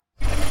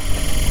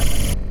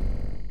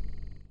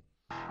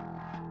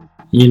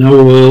In a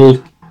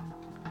world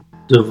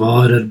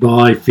divided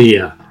by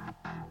fear,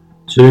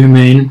 two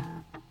men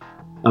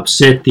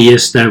upset the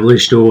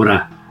established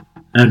order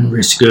and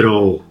risk it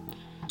all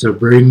to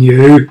bring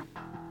you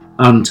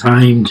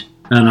Untamed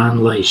and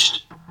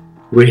Unleashed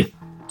with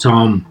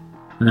Tom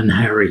and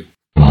Harry.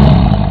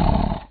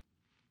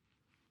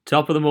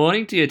 Top of the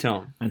morning to you,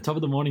 Tom. And top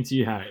of the morning to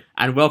you, Harry.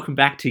 And welcome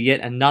back to yet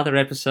another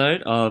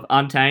episode of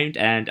Untamed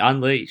and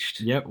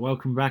Unleashed. Yep,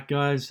 welcome back,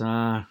 guys.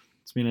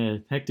 It's been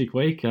a hectic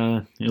week.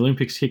 The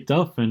Olympics kicked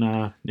off, and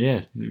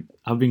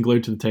I've been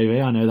glued to the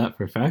TV. I know that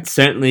for a fact.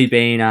 Certainly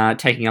been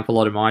taking up a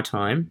lot of my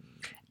time.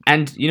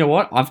 And you know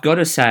what? I've got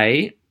to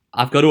say,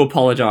 I've got to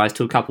apologise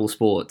to a couple of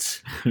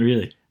sports.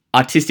 Really?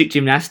 Artistic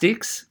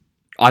gymnastics,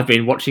 I've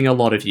been watching a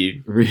lot of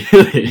you.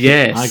 Really?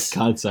 Yes. I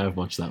can't say I've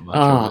watched that much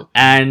of it.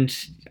 And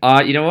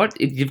you know what?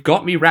 You've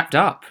got me wrapped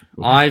up.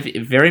 Wow. I've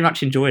very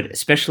much enjoyed it,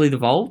 especially the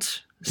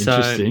vault.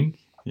 Interesting.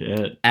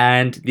 Yeah.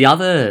 And the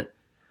other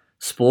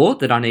sport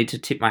that I need to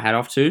tip my hat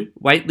off to,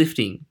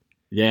 weightlifting.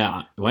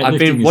 Yeah. I've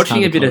been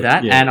watching a bit of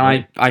that, and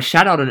I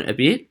shadowed on it a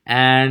bit,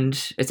 and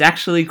it's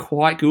actually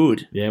quite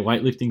good. Yeah,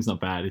 weightlifting's not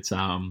bad. It's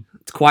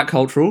quite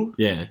cultural.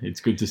 Yeah, it's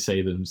good to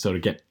see them sort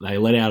of they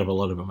let out of a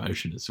lot of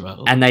emotion as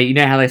well. And you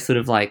know how they sort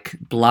of like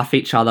bluff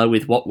each other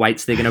with what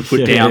weights they're going to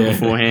put down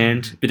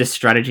beforehand, bit of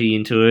strategy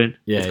into it.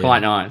 Yeah, it's quite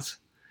nice.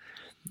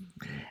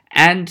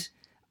 And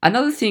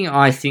another thing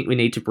I think we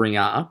need to bring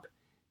up,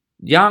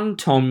 young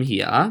Tom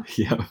here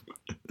Yeah.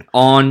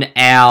 on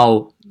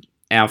our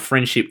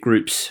friendship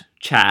group's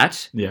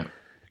chat Yeah.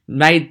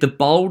 made the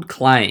bold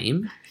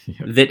claim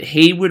that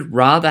he would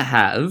rather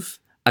have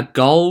a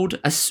gold,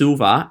 a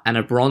silver, and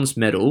a bronze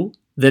medal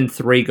than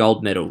 3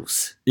 gold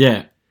medals.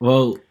 Yeah.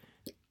 Well,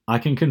 I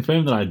can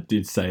confirm that I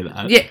did say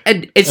that. Yeah,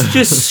 and it's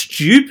just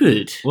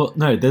stupid. Well,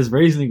 no, there's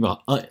reasoning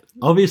behind.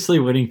 Obviously,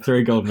 winning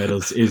 3 gold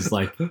medals is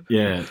like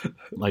you're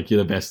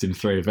the best in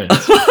 3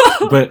 events.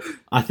 But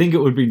I think it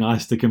would be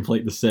nice to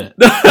complete the set.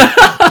 No.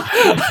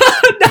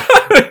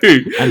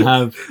 And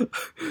have,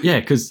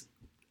 because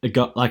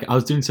I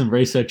was doing some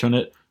research on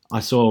it. I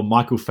saw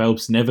Michael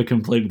Phelps never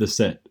completed the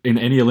set in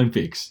any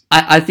Olympics.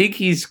 I think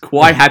he's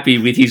quite happy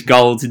with his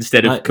golds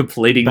instead of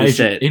completing the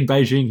set. In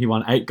Beijing, he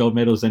won 8 gold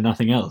medals and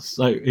nothing else.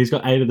 So he's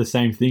got 8 of the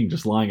same thing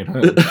just lying at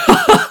home.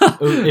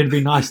 It'd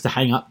be nice to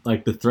hang up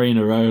like the 3 in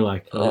a row,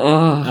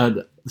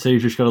 so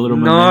you've just got a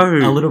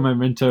little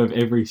memento of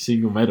every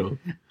single medal.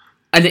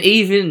 And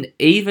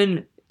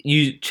even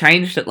you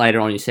changed it later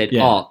on. You said,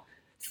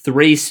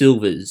 3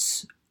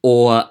 silvers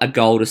or a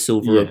gold, a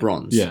silver, or a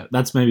bronze. Yeah,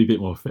 that's maybe a bit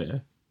more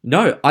fair.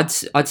 No, I'd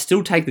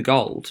still take the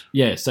gold.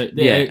 Yeah,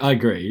 I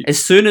agree.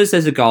 As soon as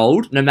there's a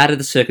gold, no matter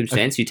the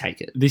circumstance, you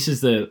take it. This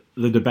is the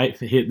debate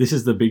for here. This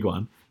is the big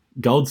one: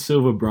 gold,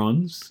 silver,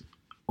 bronze,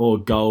 or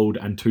gold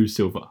and 2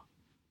 silver.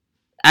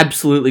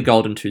 Absolutely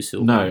gold and 2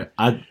 silver. No,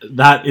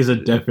 that is a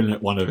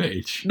definite one of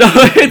each. No,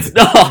 it's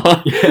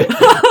not.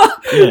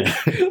 Yeah.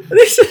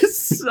 This is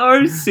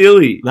so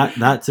silly.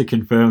 That's a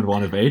confirmed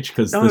one of each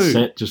because the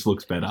set just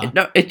looks better.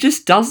 No, it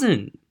just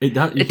doesn't.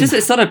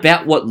 It's not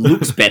about what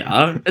looks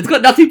better. It's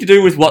got nothing to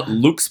do with what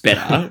looks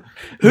better.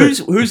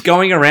 Who's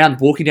going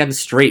around walking down the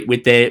street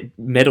with their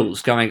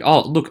medals going,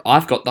 oh, look,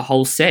 I've got the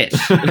whole set.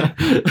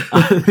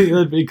 I think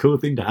that'd be a cool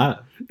thing to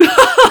have.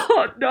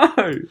 Oh,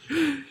 no.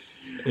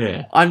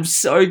 Yeah. I'm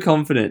so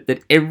confident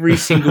that every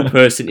single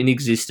person in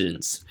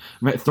existence...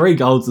 3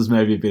 golds is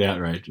maybe a bit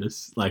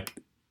outrageous.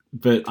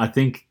 But I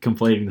think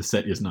completing the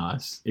set is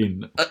nice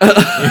in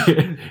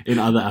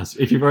other aspects.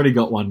 If you've already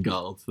got 1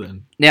 gold,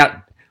 then...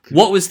 Now,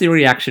 what was the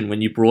reaction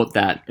when you brought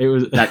that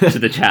to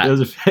the chat? There was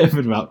a fair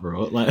bit of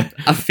uproar.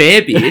 A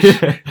fair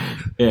bit?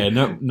 Yeah,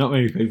 not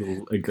many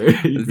people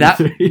agree.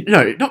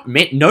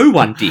 No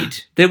one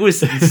did. There was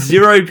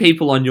 0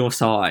 people on your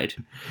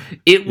side.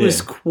 It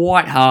was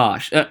quite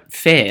harsh.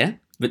 Fair,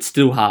 but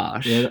still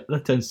harsh. Yeah,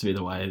 that tends to be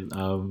the way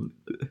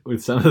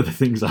with some of the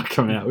things I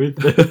come out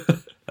with.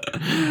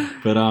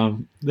 But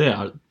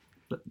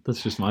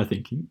that's just my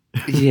thinking.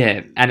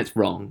 Yeah, and it's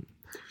wrong.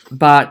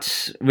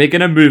 But we're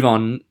going to move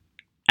on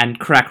and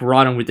crack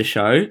right on with the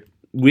show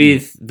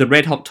with the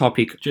red hot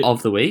topic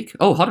of the week.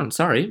 Oh, hold on,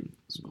 sorry.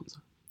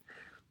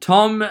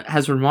 Tom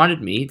has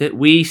reminded me that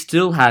we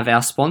still have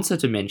our sponsor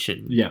to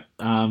mention. Yeah.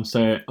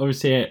 So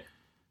obviously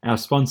our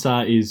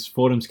sponsor is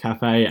Fordham's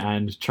Cafe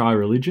and Chai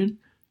Religion.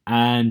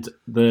 And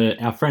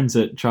our friends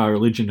at Chai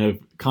Religion have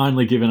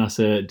kindly given us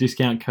a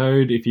discount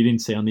code. If you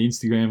didn't see on the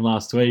Instagram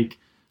last week,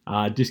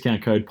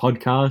 discount code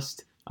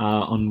podcast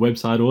on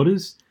website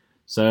orders.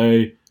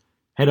 So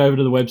head over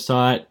to the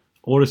website,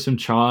 order some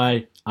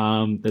chai.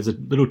 There's a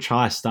little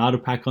chai starter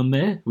pack on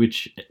there,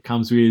 which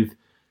comes with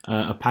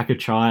a pack of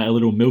chai, a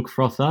little milk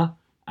frother,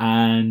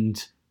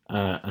 and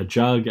a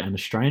jug and a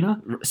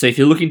strainer. So if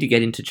you're looking to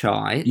get into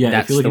chai,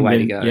 that's the way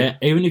to go. Yeah,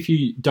 even if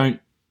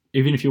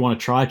you want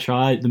to try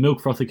chai, the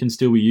milk frother can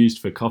still be used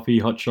for coffee,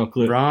 hot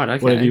chocolate,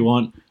 whatever you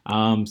want.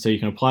 So you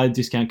can apply the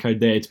discount code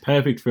there. It's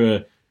perfect for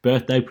a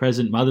birthday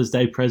present, Mother's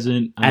Day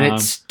present. And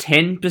it's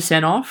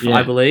 10% off,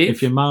 I believe.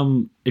 If your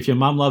mum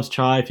loves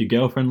chai, if your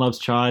girlfriend loves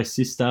chai,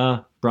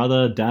 sister,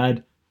 brother,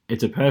 dad,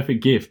 it's a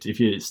perfect gift. If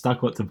you're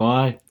stuck what to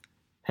buy,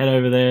 head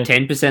over there.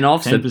 10%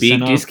 off, so 10%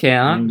 big off,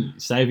 discount.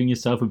 and saving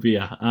yourself a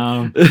beer.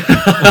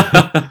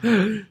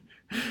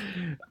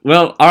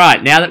 Well, all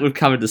right. Now that we've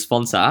covered the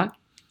sponsor,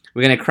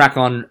 we're going to crack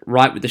on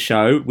right with the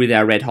show with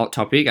our red hot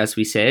topic, as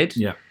we said.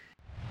 Yeah.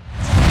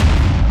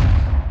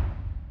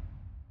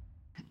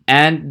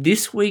 And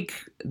this week,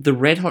 the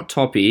red hot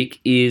topic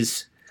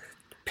is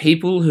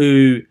people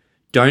who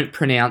don't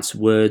pronounce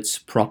words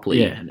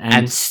properly Yeah,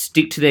 and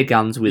stick to their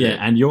guns with it.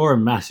 And you're a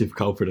massive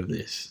culprit of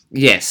this.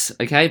 Yes,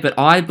 okay, but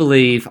I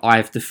believe I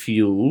have the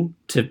fuel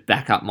to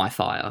back up my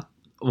fire.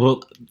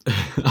 Well,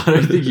 I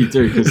don't think you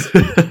do, because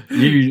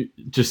you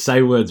just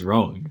say words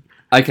wrong.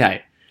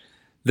 Okay,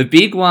 the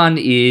big one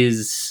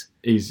is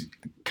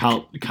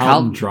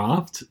Carlton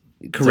Draft.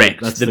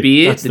 correct. So that's the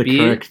beer. That's the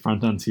beer. correct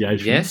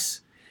pronunciation.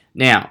 Yes.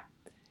 Now,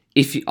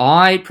 if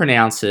I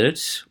pronounce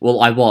it, well,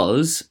 I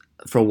was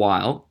for a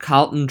while,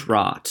 Carlton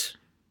Draft.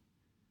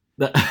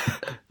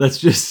 That's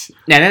just...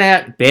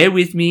 Now, bear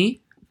with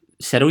me.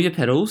 Settle your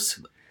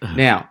pedals.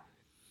 Now,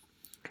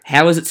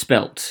 how is it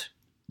spelt?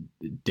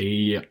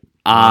 D.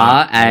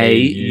 Raught.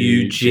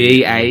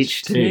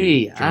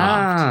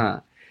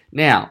 Draft.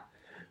 Now,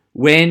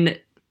 when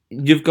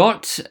you've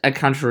got a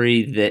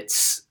country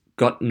that's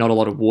got not a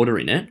lot of water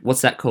in it,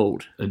 what's that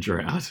called? A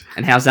drought.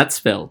 And how's that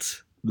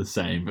spelt? The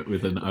same, but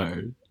with an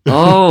O.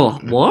 Oh,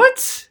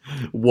 what?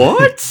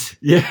 What?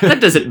 Yeah.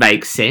 That doesn't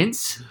make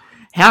sense.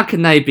 How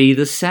can they be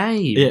the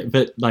same? Yeah,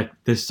 but like,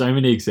 there's so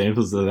many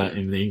examples of that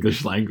in the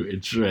English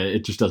language where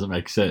it just doesn't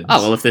make sense.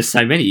 Oh, well, if there's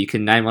so many, you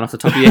can name one off the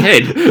top of your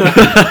head.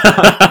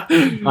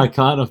 I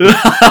can't.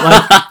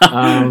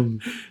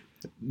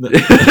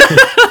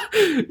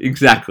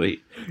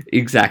 Exactly.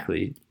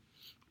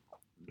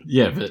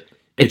 Yeah, but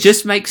It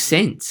just makes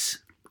sense.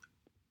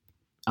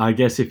 I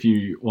guess if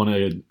you want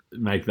to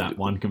make that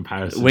one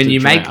comparison, When to you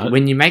drought,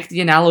 make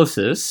the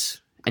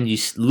analysis and you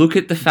look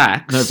at the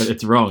facts. no, but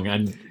it's wrong,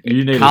 and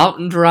you need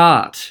Carlton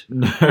Draft.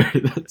 No,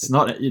 that's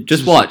not.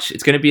 Just watch.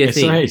 It's going to be a It's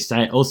thing. how you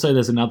say it. Also,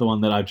 there's another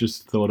one that I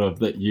just thought of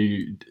that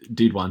you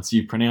did once.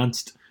 You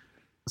pronounced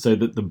so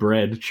that the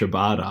bread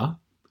ciabatta.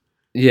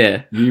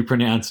 Yeah. You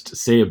pronounced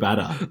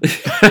ciabatta.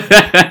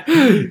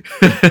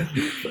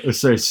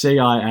 So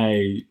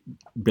CIABATTA,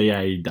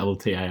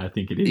 I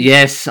think it is.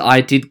 Yes, I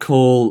did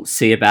call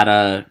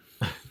ciabatta,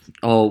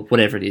 or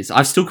whatever it is.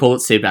 I still call it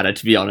ciabatta,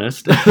 to be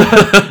honest.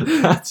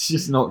 That's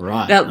just not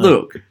right. Now,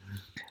 look,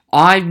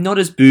 I'm not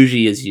as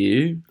bougie as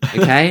you,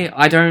 okay?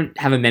 I don't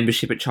have a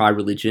membership at Chai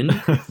Religion.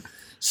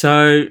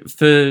 So,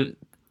 for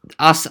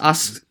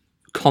us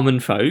common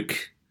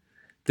folk,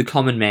 the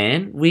common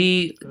man,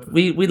 we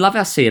love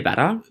our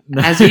ciabatta,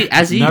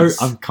 as is.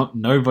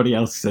 Nobody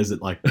else says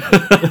it like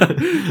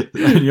that.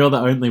 And you're the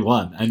only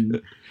one.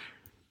 And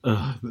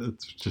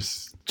that's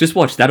just... Just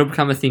watch, that'll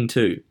become a thing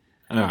too.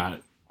 All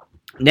right.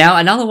 Now,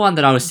 another one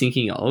that I was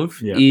thinking of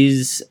Yeah.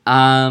 is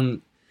the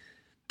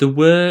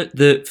word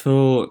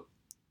for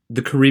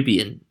the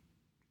Caribbean.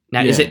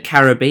 Now, is Yeah. it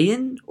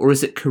Caribbean or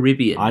is it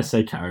Caribbean? I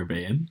say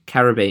Caribbean.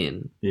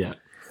 Caribbean. Yeah.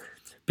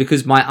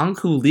 Because my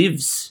uncle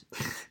lives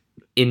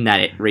in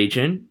that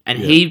region and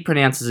Yeah. he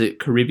pronounces it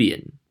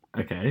Caribbean.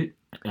 Okay.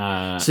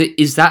 So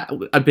is that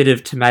a bit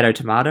of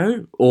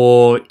tomato,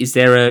 or is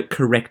there a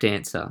correct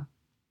answer?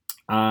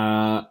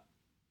 I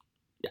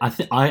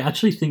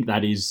actually think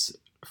that is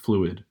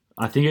fluid.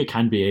 I think it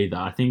can be either.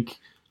 I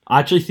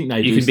actually think they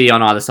You do. can be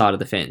on either side of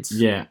the fence.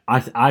 Yeah,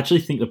 I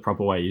actually think the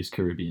proper way is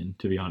Caribbean,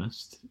 to be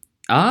honest.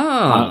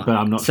 Oh. But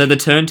I'm not. So the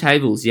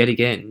turntables yet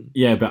again.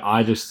 Yeah, but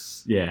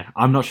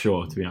I'm not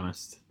sure, to be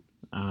honest.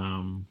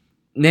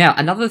 Now,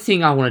 another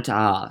thing I wanted to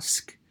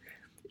ask.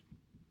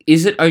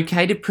 Is it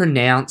okay to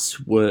pronounce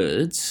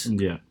words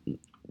Yeah.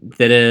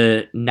 that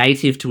are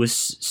native to a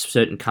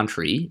certain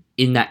country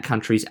in that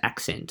country's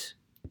accent?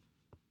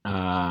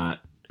 So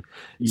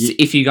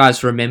if you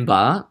guys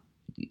remember,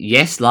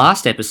 yes,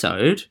 last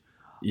episode,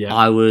 Yeah.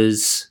 I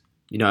was,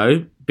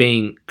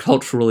 being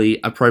culturally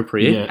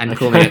appropriate Yeah, and okay.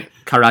 calling it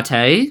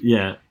karate,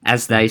 Yeah.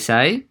 as they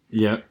say,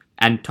 Yeah.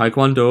 and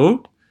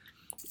taekwondo,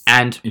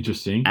 and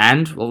Interesting.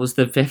 what was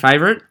the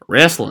favourite?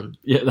 Wrestling.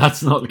 Yeah,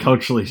 that's not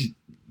culturally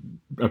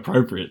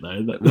appropriate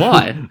though.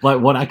 Why?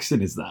 Like, what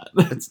accent is that?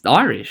 It's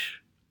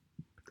Irish.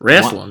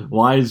 Wrestling.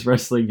 Why is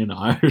wrestling and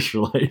Irish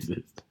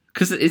related?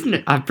 Because isn't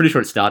it? I'm pretty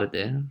sure it started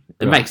there.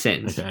 It Right, makes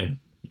sense. Okay.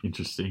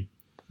 Interesting.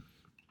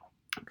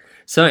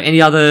 So,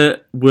 any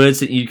other words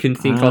that you can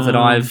think of that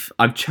Um,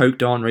 I've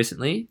choked on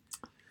recently?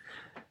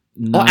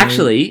 No, Oh,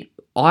 actually,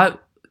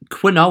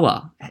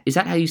 quinoa. Is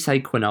that how you say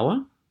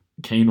quinoa?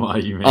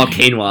 quinoa. You mean? Oh,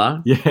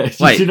 quinoa. Yeah.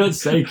 Wait. You don't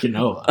say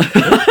quinoa.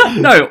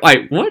 No,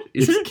 wait. What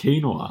is It's it?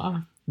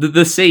 quinoa.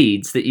 The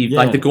seeds that you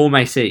like, Yeah. the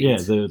gourmet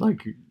seeds,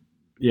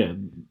 Yeah.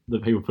 The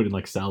people put in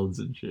like salads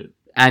and shit.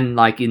 and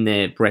like in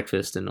their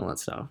breakfast and all that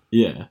stuff.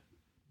 Yeah.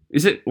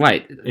 Is it?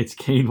 Wait, It's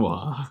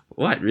quinoa.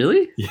 what?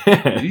 Really?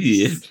 Yeah.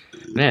 Yeah.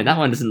 Man, that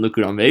one doesn't look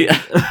good on me.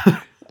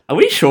 Are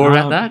we sure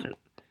about that?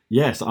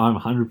 Yes, I'm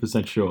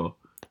 100% sure.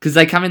 Because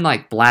they come in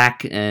like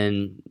black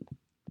and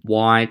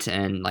white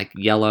and like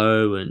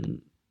yellow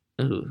and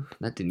Ooh,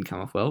 that didn't come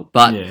off well.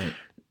 But yeah.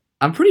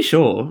 I'm pretty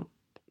sure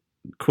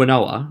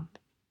quinoa.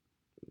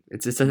 I'm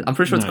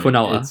pretty sure it's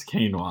quinoa. It's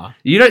quinoa.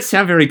 You don't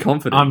sound very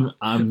confident.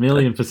 I'm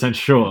 1,000,000%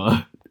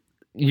 sure.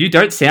 You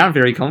don't sound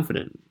very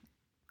confident.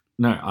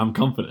 No, I'm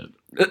confident.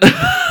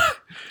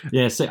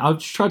 Yeah, so I've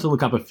just tried to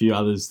look up a few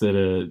others that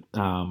are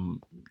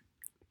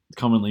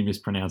commonly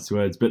mispronounced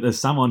words, but there's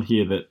some on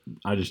here that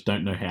I just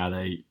don't know how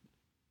they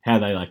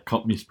like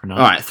mispronounce.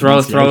 All right, throw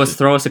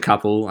us a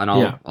couple, and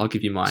I'll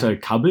give you mine. So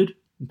cupboard,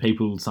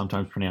 people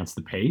sometimes pronounce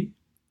the P.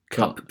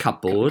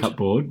 Cupboard.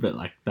 Cupboard, but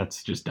like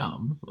that's just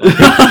dumb.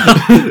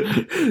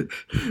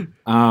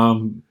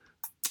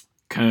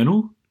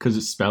 Colonel, because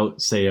it's spelled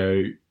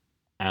COLNEL.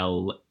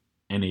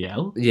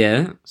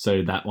 Yeah.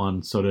 So that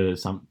one sort of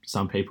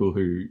some people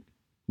who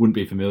wouldn't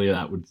be familiar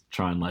that would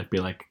try and like be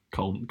like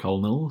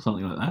colonel or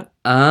something like that.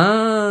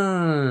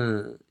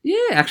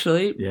 Yeah,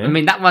 actually. Yeah. I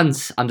mean that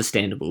one's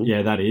understandable.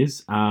 Yeah, that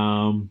is.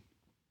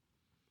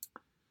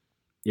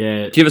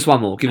 Yeah. Give us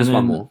one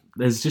more.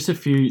 There's just a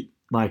few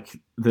like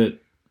that.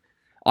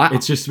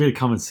 It's just a bit of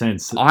common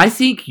sense. I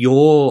think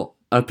you're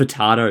a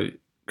potato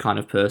kind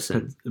of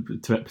person.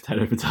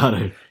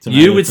 Potato.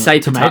 You would say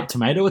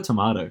tomato or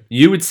tomato?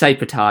 You would say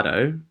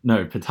potato.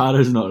 No, potato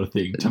is not a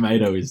thing.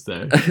 Tomato is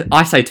though.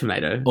 I say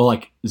tomato. Or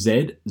like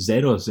Z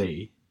or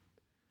Z?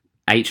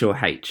 H or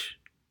H?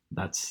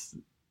 That's...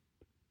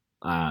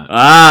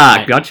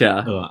 gotcha.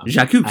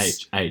 Jacques.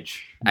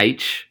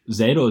 H.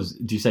 Z or...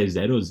 Do you say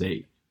Z or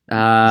Z?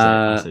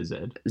 I say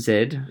Z.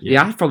 Z.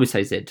 Yeah, I'd probably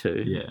say Z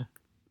too. Yeah.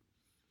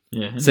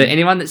 Yeah. So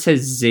anyone that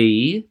says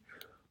Z,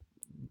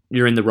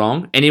 you're in the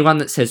wrong. Anyone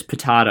that says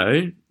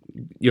potato,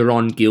 you're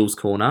on Gil's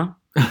corner.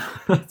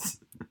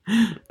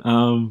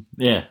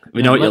 Yeah.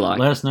 We know what you like.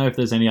 Let us know if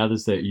there's any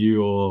others that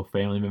you or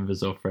family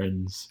members or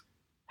friends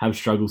have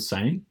struggled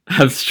saying.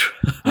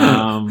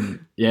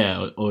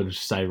 Yeah, or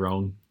just say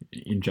wrong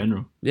in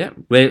general. Yeah,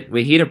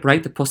 we're here to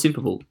break the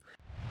possible.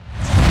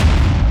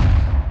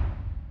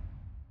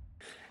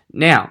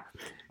 Now,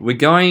 we're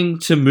going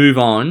to move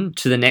on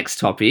to the next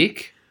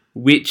topic,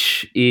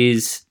 which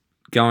is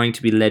going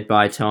to be led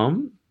by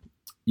Tom.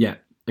 Yeah.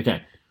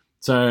 Okay.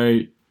 So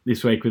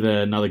this week with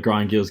another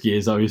Grind Gil's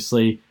Gears,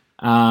 obviously.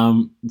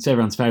 It's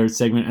everyone's favourite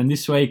segment. And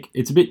this week,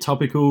 it's a bit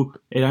topical.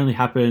 It only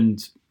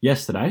happened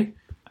yesterday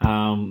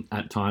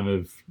at time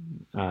of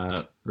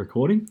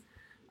recording.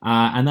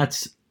 And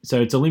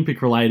so it's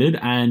Olympic related.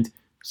 And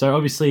so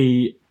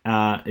obviously,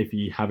 if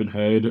you haven't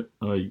heard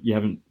or you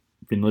haven't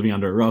been living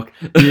under a rock,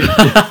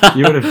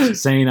 you would have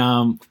seen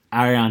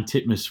Ariarne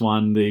Titmus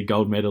won the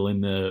gold medal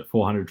in the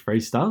 400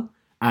 freestyle.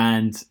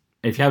 And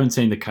if you haven't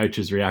seen the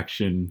coach's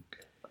reaction,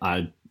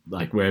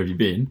 like where have you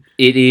been?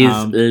 It is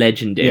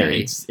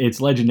legendary. Yeah,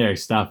 it's legendary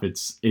stuff.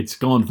 It's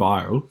gone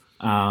viral.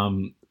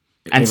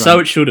 And so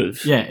it should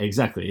have. Yeah,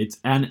 exactly.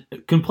 And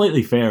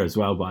completely fair as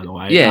well, by the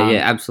way.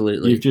 Yeah,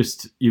 absolutely.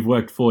 You've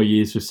worked 4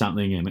 years for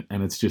something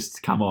and it's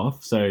just come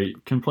off. So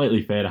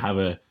completely fair to have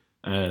a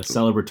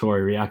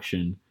celebratory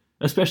reaction,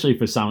 especially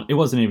for someone. It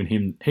wasn't even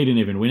him. He didn't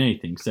even win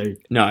anything. So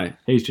no,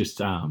 he's just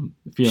feeling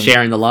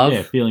sharing the love.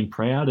 Yeah, feeling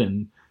proud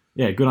and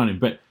yeah, good on him.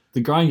 But the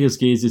Grind Gil's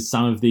Gears is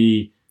some of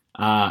the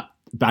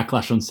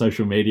backlash on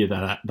social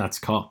media that's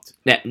copped.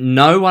 Now,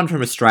 no one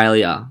from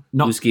Australia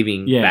was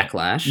giving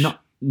backlash.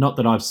 Not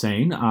that I've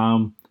seen.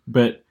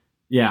 But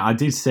yeah, I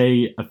did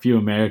see a few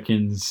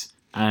Americans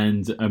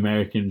and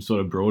American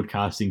sort of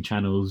broadcasting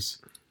channels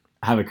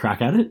have a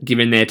crack at it,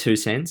 giving their 2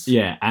 cents.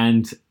 Yeah,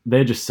 and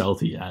they're just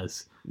salty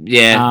as.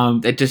 Yeah,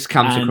 it just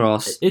comes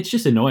across. It's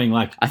just annoying.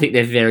 Like, I think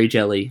they're very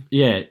jelly.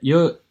 Yeah,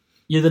 you're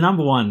the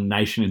number one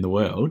nation in the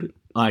world.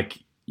 Like,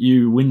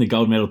 you win the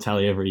gold medal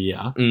tally every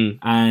year,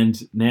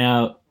 and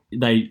now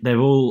they've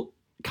all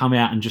come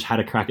out and just had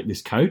a crack at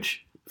this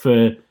coach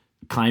for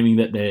claiming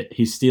that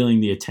he's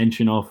stealing the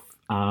attention off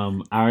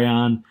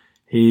Ariarne.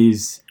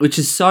 Which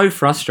is so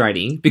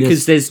frustrating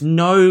because there's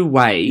no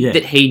way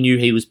that he knew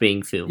he was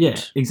being filmed. Yeah,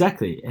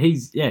 exactly.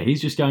 He's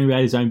just going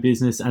about his own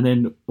business. And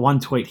then one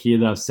tweet here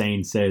that I've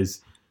seen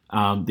says,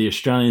 the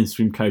Australian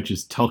swim coach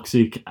is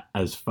toxic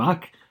as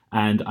fuck,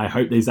 and I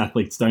hope these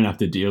athletes don't have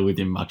to deal with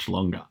him much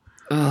longer.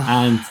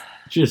 And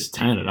just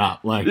turn it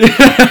up. Like,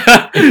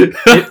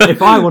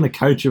 if I want to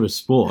coach a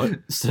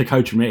sport to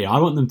coach me, I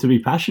want them to be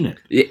passionate.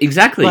 Yeah,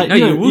 exactly. Like,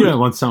 you don't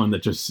want someone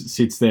that just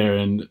sits there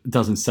and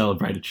doesn't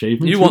celebrate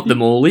achievements. You want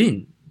them all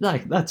in.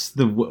 Like, that's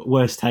the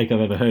worst take I've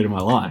ever heard in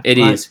my life. It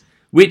is.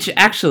 Which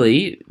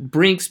actually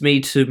brings me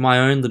to my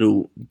own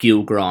little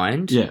Gil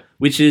grind. Yeah.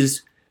 Which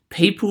is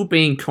people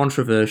being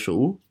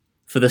controversial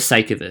for the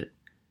sake of it.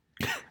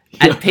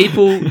 And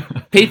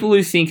people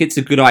who think it's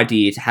a good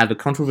idea to have a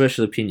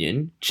controversial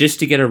opinion just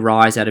to get a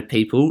rise out of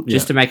people,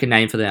 just to make a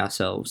name for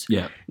themselves.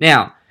 Yeah.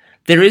 Now,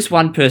 there is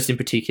one person in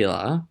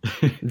particular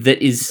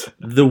that is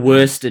the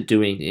worst at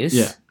doing this.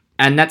 Yeah.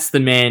 And that's the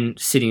man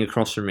sitting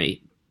across from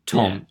me,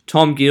 Tom. Yeah.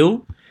 Tom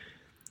Gil,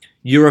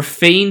 you're a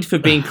fiend for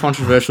being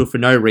controversial for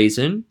no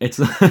reason.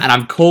 And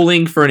I'm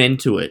calling for an end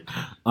to it.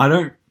 I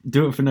don't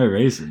do it for no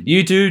reason.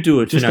 You do it Just for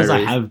no because I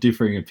reason. have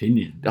differing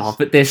opinions. Oh,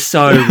 but they're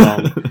so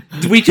wrong.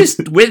 We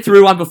just went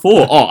through one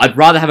before. Oh, I'd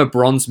rather have a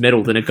bronze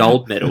medal than a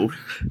gold medal.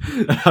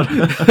 I'd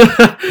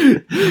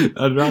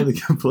rather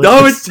completely.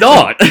 No, it's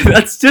not.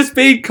 That's just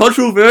being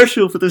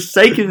controversial for the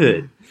sake of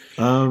it.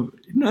 No.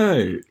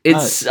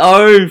 It's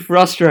so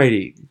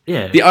frustrating.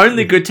 Yeah. The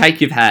only good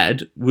take you've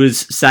had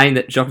was saying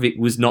that Djokovic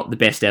was not the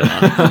best ever.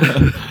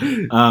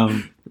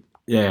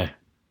 Yeah.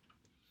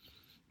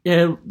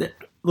 Yeah.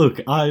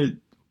 Look, I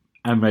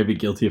am maybe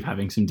guilty of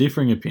having some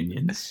differing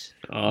opinions.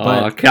 Oh,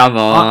 But come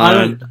on. I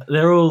don't.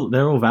 They're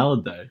all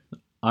valid though.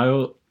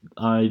 I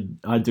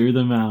do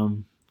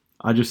them.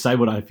 I just say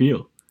what I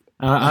feel.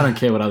 I don't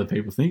care what other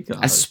people think.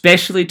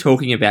 Especially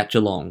talking about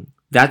Geelong.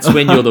 That's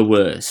when you're the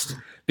worst.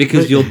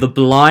 Because you're the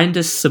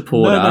blindest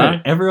supporter.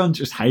 No, everyone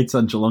just hates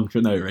on Geelong for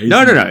no reason.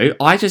 No.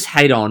 I just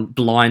hate on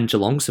blind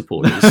Geelong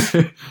supporters.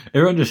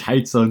 Everyone just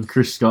hates on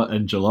Chris Scott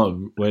and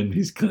Geelong when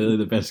he's clearly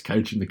the best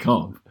coach in the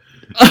comp.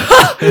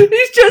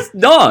 He's just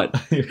not.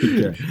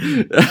 Yeah.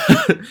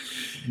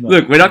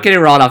 Look, we're not getting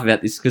right off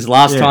about this because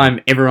last Yeah. time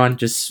everyone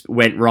just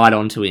went right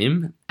onto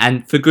him,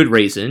 and for good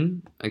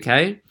reason.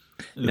 Okay,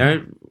 you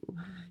know,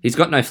 he's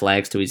got no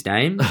flags to his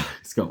name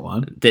He's got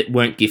one. that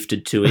weren't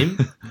gifted to him.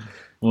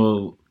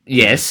 Well,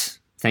 Yes,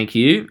 thank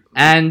you,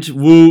 and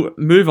we'll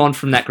move on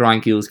from that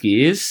grind Gill's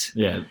gears.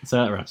 yeah,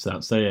 so that wraps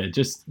up. So yeah,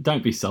 just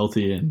don't be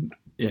salty and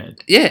yeah.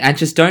 Yeah, and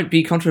just don't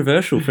be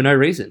controversial for no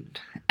reason.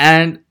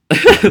 And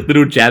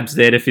little jabs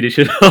there to finish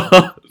it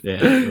off.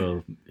 Yeah,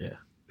 well, yeah.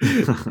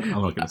 I'm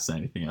not going to say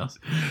anything else.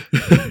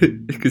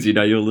 Because you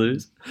know you'll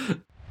lose.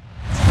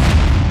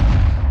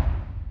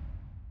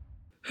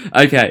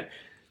 Okay,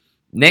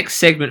 next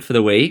segment for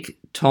the week.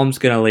 Tom's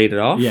going to lead it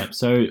off. Yeah,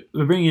 so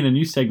we're bringing in a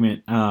new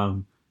segment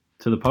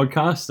to the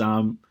podcast,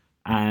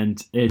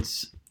 and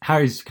it's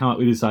Harry's come up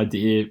with this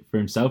idea for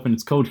himself, and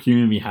it's called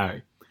Humour Me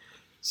Harry.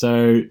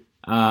 So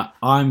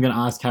I'm going to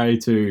ask Harry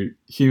to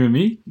humour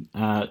me,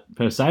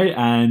 per se,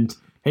 and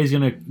he's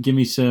going to give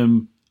me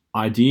some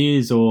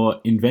ideas or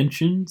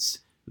inventions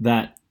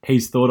that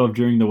he's thought of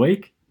during the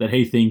week that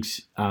he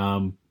thinks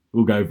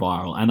will go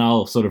viral, and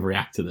I'll sort of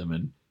react to them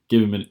and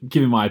give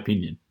him my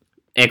opinion.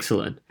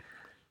 Excellent.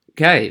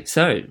 Okay,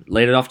 so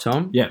lead it off,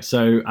 Tom. Yeah.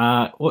 So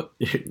what?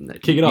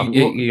 Kick it off.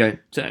 You go.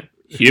 So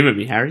humour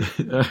me, Harry.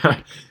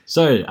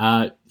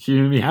 So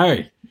humour me,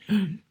 Harry.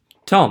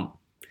 Tom.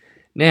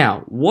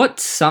 Now,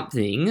 what's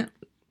something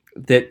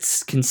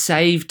that can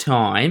save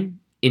time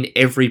in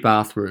every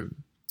bathroom?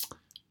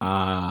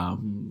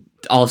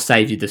 I'll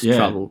save you this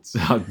trouble.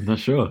 I'm not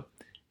sure.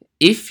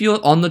 If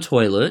you're on the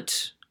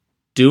toilet,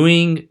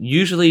 doing,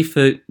 usually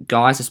for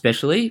guys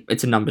especially,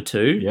 it's a number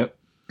 2. Yep.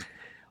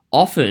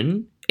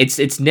 Often,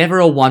 it's never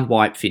a one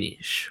wipe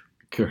finish.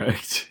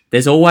 Correct.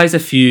 There's always a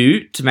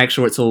few to make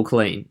sure it's all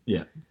clean.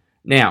 Yeah.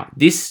 Now,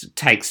 this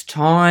takes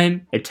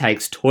time, it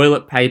takes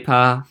toilet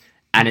paper,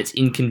 and it's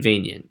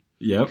inconvenient.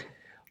 Yep.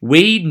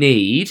 We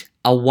need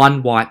a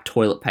one wipe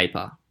toilet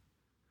paper.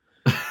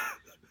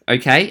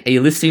 Okay, are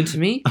you listening to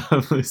me?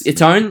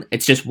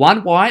 It's just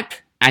one wipe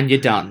and you're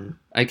done.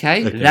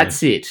 Okay?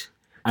 That's it.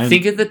 And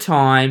think of the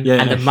time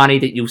and the money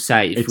that you'll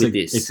save with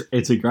this.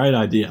 It's a great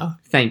idea.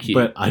 Thank you.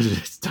 But I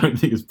just don't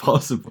think it's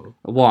possible.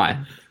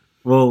 Why?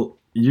 Well,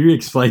 you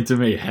explain to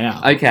me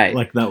how. Okay.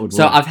 Like that would work.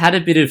 So I've had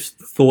a bit of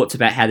thoughts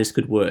about how this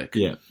could work.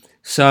 Yeah.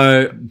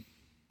 So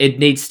it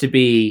needs to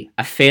be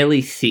a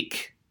fairly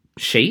thick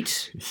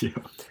sheet Yeah.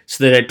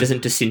 so that it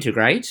doesn't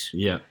disintegrate.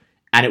 Yeah.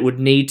 And it would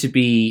need to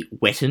be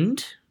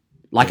wetted,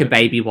 like a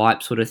baby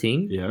wipe sort of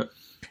thing. Yeah.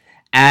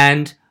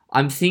 And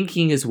I'm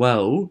thinking as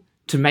well,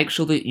 to make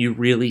sure that you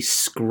really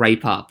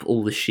scrape up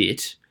all the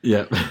shit,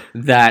 Yeah.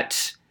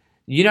 that,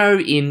 you know,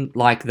 in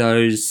like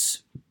those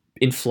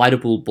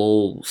inflatable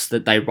balls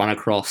that they run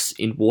across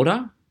in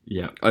water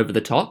Yeah. over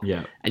the top,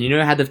 Yeah. and you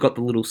know how they've got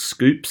the little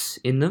scoops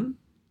in them?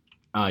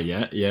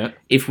 Yeah. Yeah.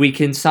 If we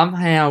can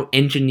somehow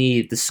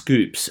engineer the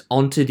scoops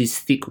onto this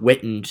thick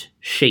wetted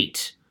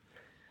sheet,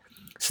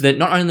 so that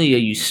not only are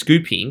you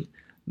scooping,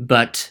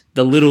 but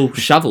the little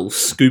shovels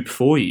scoop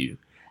for you.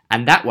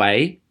 And that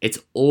way, it's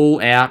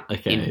all out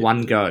in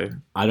one go.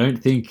 I don't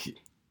think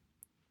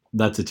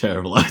that's a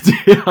terrible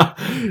idea.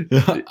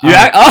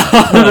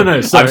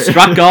 No, sorry. I've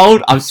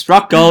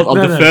struck gold on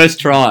the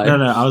first try.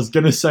 No, I was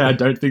going to say I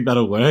don't think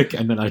that'll work,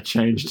 and then I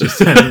changed to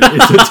saying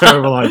it's a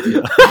terrible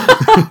idea.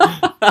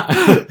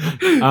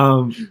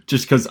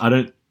 Just because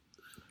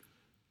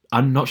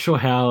I'm not sure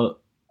how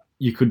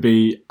you could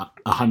be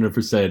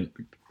 100%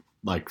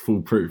 like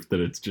foolproof that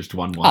it's just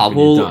one wipe and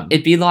you're done.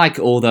 It'd be like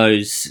all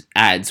those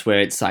ads where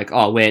it's like,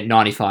 oh, we're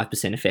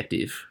 95%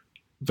 effective.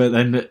 But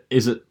then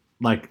is it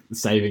like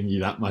saving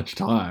you that much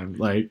time?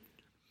 Like,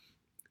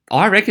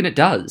 I reckon it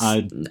does.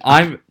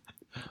 I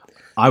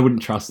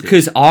wouldn't trust it.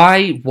 Because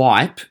I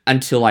wipe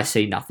until I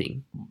see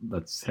nothing.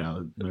 That's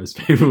how most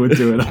people would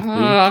do it, I think.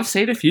 I've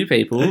seen a few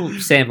people,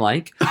 Sam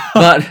Lake.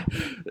 But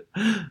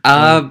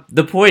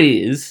the point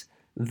is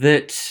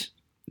that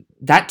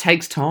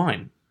takes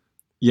time.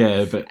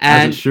 Yeah, but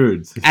as it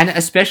should. And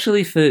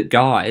especially for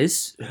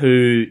guys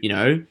who, you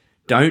know,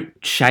 don't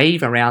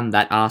shave around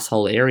that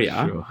asshole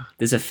area. Sure.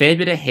 There's a fair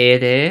bit of hair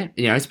there.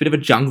 It's a bit of a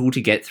jungle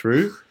to get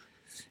through.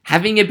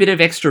 Having a bit of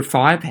extra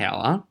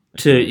firepower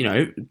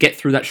to, get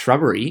through that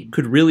shrubbery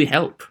could really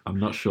help. I'm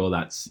not sure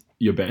that's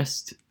your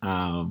best.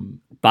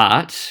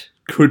 But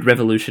could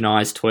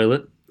revolutionise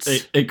toilets.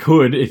 It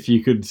could if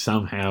you could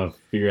somehow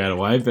figure out a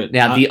way. But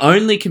Now, the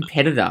only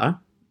competitor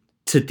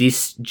to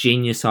this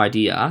genius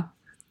idea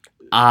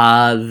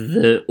are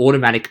the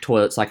automatic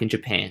toilets like in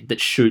Japan that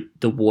shoot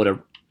the water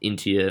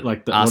into your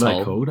like what asshole. are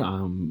they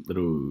called?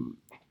 Little.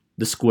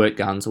 The squirt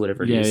guns or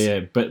whatever it is.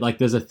 Yeah. But like,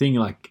 there's a thing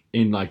like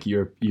in like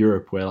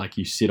Europe where like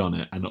you sit on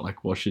it and it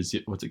like washes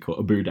it. What's it called?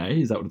 A bidet?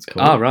 Is that what it's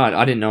called? Oh, right.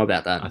 I didn't know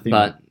about that. I think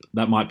but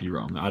that might be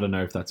wrong. I don't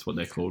know if that's what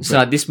they're called.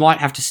 so this might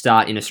have to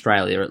start in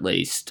Australia at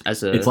least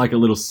as a. It's like a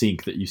little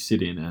sink that you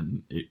sit in,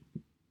 and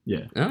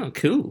Oh,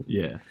 cool.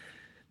 yeah.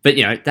 But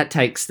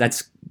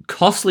that's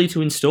costly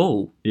to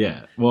install.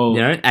 Yeah. Well,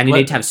 And you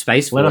need to have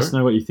space for let it. us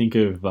know what you think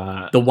of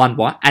The one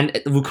wipe,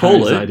 and we'll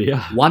call Harry's it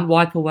idea. one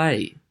wipe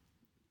away.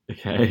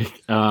 Okay.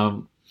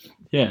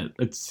 Yeah,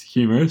 it's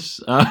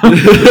humorous.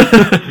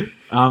 I'm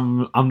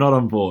not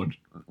on board.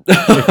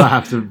 If I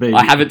have to be,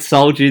 I haven't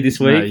sold you this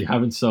week. No, you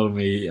haven't sold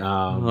me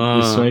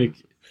this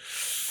week.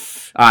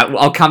 All right, well,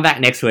 I'll come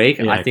back next week.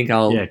 Yeah, I think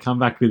I'll. Yeah, come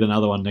back with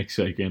another one next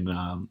week, and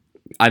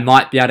I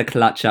might be able to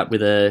clutch up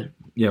with a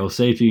we'll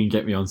see if you can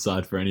get me on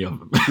side for any of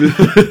them.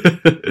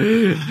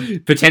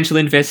 potential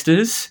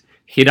investors.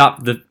 Hit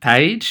up the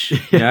page.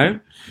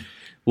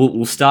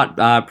 We'll start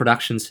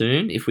production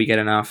soon if we get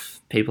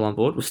enough people on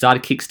board. We'll start a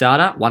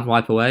Kickstarter. One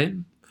wipe away.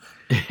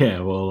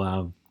 Yeah,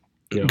 well,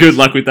 Good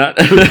luck with that.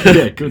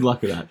 yeah, good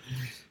luck with that.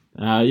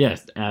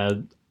 Yes,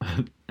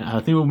 I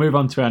think we'll move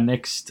on to our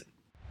next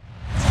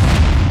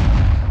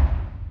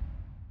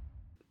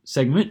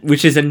segment.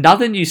 Which is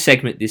another new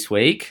segment this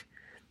week,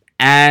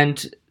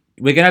 and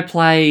we're going to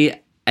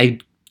play a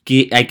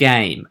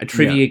game, a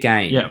trivia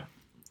game. Yeah.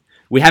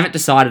 We haven't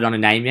decided on a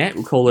name yet.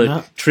 We'll call it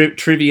No.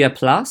 Trivia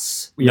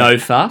Plus. Yeah. No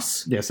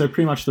fuss. Yeah, so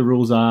pretty much the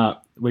rules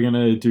are we're going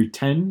to do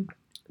 10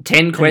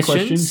 10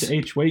 questions.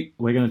 each week.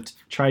 We're going to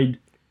trade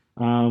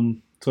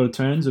sort of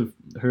turns of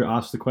who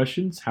asks the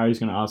questions. Harry's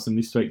going to ask them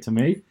this week to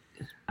me.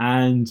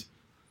 And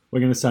we're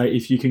going to say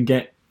if you can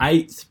get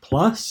 8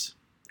 plus.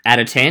 Out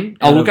of 10.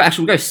 Out We'll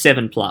of- go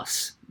 7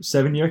 plus.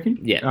 7, you reckon?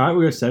 Yeah. All right,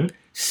 we'll go 7.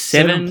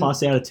 7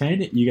 plus out of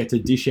 10, you get to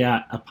dish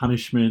out a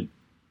punishment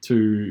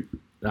to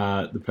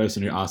the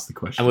person who asked the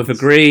question. And we've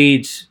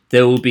agreed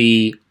there will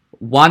be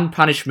one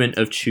punishment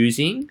of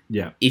choosing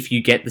Yeah. if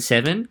you get the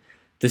 7.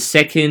 The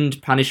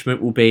second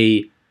punishment will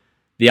be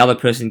the other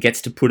person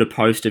gets to put a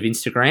post of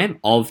Instagram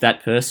of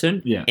that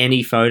person, Yeah.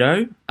 any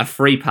photo, a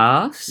free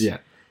pass. Yeah.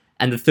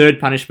 And the third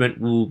punishment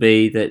will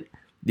be that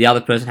the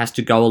other person has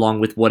to go along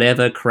with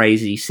whatever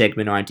crazy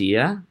segment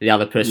idea the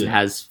other person Yeah.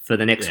 has for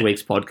the next Yeah.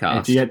 week's And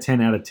podcast. if you get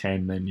 10 out of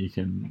 10, then you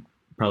can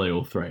probably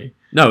all 3.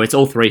 No, it's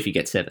all 3 if you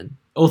get 7.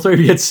 All 3 if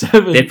you get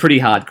 7. They're pretty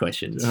hard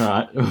questions. All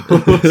right.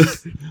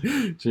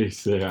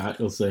 Jeez, all right,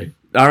 we'll see.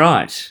 All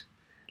right.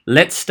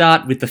 Let's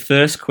start with the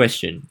first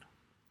question.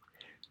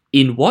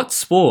 In what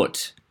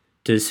sport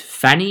does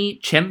Fanny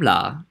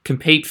Chemler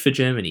compete for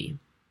Germany?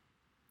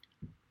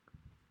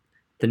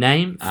 The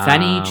name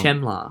Fanny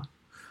Chemler.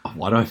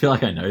 Why do I feel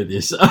like I know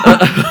this?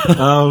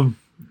 I'm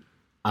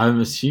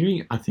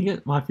assuming, I think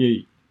it might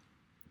be,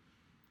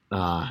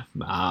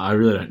 I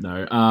really don't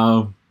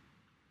know.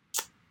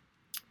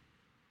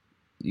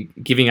 You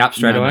giving up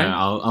straight No, away?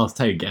 I'll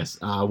take a guess.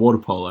 Water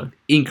polo.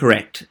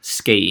 Incorrect.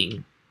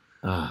 Skiing.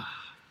 Damn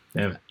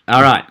it.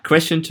 All right.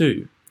 Question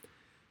 2.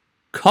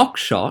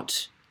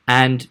 Cockshot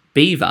and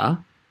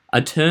beaver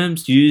are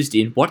terms used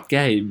in what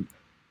game?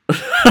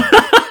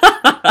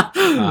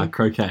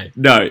 Croquet.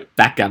 No,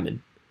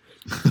 backgammon.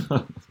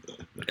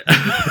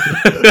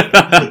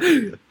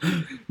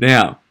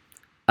 Now,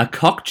 a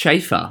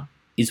cockchafer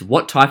is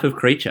what type of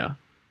creature?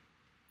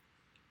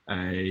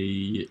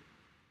 A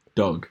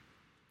dog.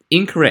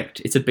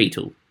 Incorrect. It's a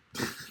beetle.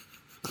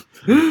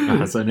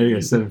 So I knew you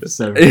were 7 for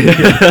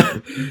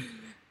 7.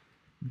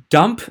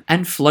 Dump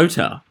and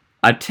floater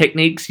are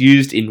techniques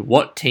used in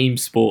what team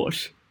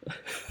sport?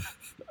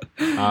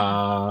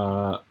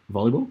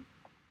 Volleyball?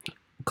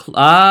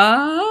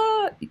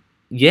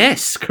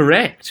 Yes,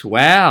 correct.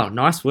 Wow,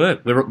 nice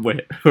work.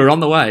 We're on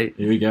the way.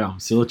 Here we go.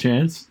 Still a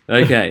chance.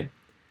 Okay.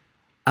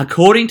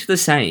 According to the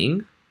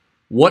saying,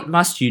 what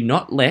must you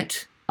not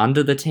let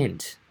under the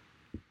tent?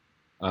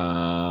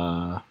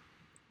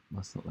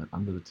 Must not let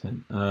under the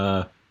tent.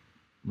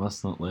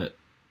 Must not let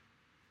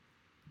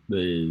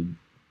the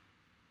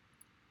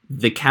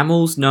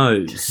camel's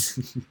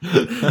nose.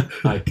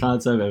 I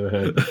can't say I've ever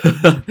heard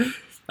that.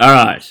 All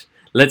right.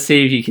 Let's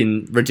see if you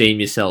can redeem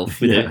yourself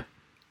with Yeah.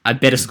 a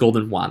better score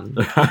than 1.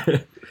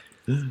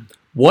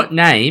 What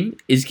name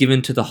is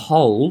given to the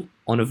hole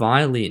on a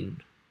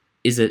violin?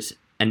 Is it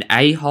an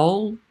A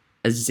hole,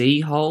 a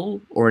Z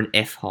hole, or an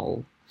F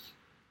hole?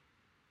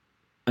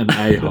 An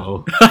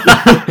a-hole.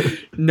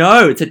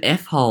 No, it's an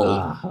F hole.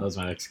 That was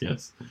my next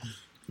guess.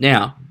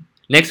 Now,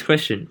 next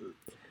question.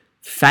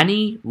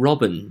 Fanny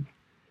Robin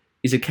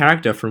is a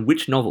character from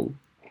which novel?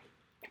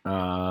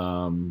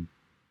 I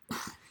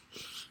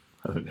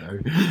don't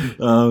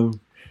know.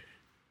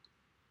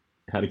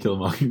 How to Kill a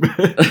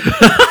Mockingbird.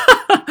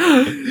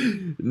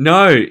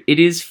 No, it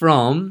is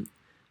from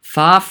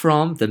Far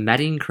From the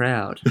Madding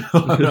Crowd. I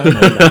don't know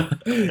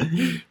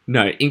that.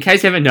 No, in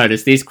case you haven't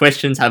noticed, these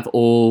questions have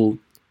all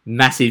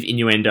massive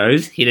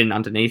innuendos hidden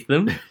underneath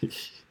them.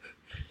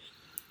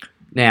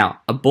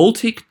 Now, a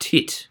Baltic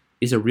tit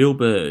is a real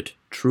bird.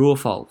 True or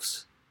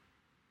false?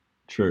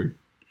 True.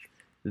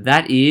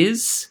 That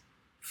is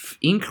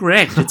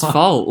incorrect. It's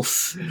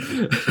false.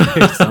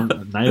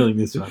 I'm nailing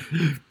this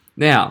one.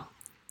 Now,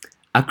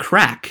 a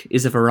crack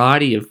is a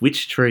variety of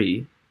which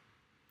tree?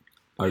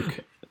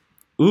 Okay.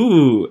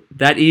 Ooh,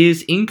 that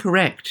is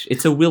incorrect.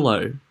 It's a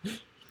willow.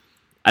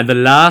 And the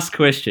last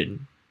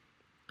question.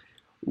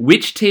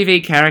 Which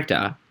TV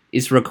character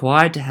is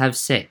required to have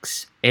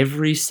sex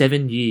every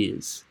 7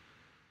 years?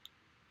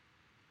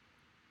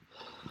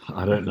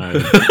 I don't know.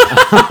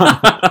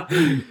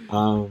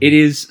 It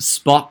is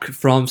Spock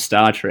from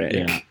Star Trek.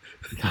 Yeah.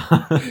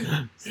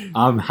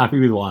 I'm happy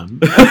with one.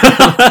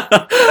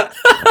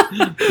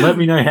 Let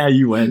me know how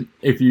you went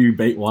if you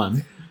beat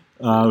one.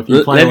 If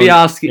you play Let me one-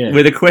 ask, yeah.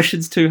 were the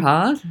questions too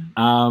hard?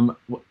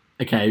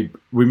 Okay,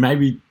 we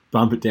maybe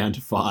bump it down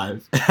to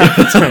 5 out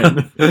of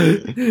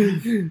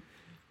 10.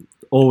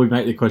 Or we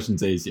make the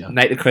questions easier.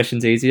 Make the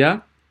questions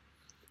easier.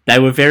 They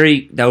were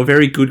very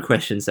good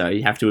questions, though.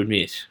 You have to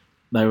admit.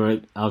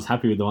 I was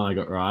happy with the one I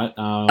got right.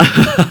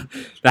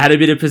 They had a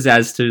bit of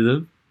pizzazz to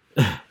them.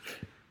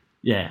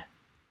 Yeah.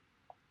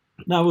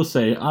 No, we'll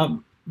see.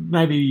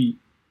 Maybe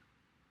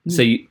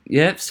So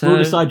we'll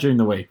decide during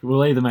the week.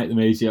 We'll either make them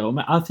easier, or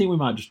I think we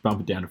might just bump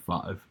it down to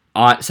 5.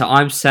 So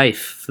I'm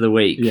safe for the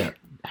week. Yeah,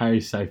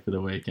 Harry's safe for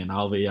the week, and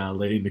I'll be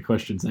leading the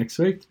questions next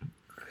week.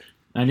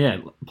 And yeah,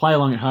 play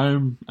along at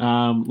home.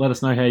 Let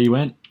us know how you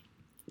went.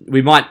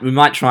 We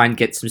might try and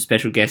get some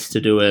special guests to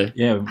do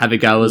have a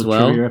go as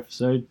well. Trivia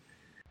episode.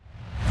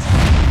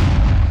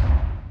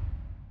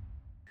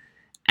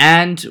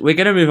 And we're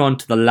going to move on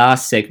to the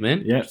last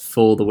segment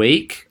for the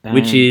week,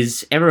 which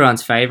is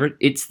everyone's favourite.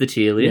 It's the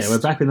tier list. Yeah,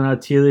 we're back with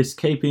another tier list.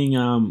 Keeping,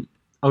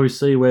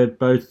 obviously, we're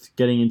both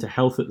getting into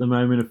health at the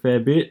moment a fair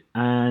bit,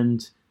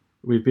 and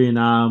we've been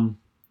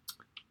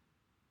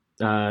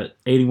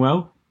eating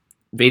well.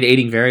 Been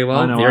eating very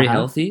well, very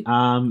healthy.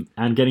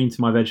 And getting into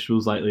my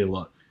vegetables lately a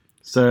lot.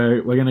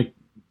 So we're going to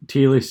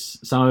tier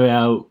list some of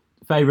our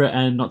favourite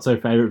and not so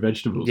favourite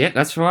vegetables. Yeah,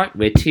 that's right.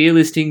 We're tier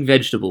listing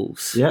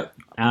vegetables. Yep.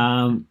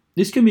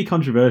 This can be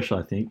controversial,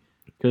 I think,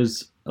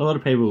 because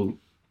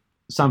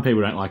some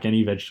people don't like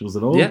any vegetables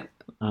at all. Yeah.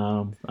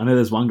 I know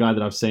there's one guy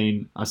that I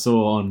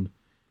saw on,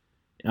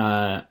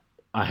 I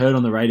heard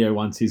on the radio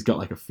once he's got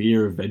like a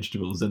fear of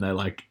vegetables, and they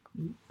like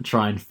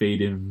try and feed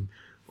him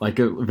like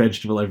a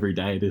vegetable every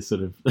day to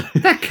sort of...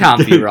 That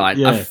can't be right.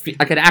 Yeah.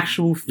 Like an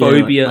actual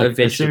phobia of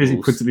vegetables. As soon as he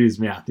puts it in his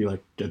mouth, he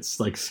like gets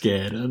like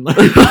scared and like...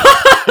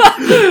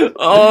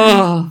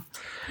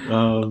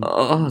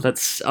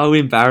 That's so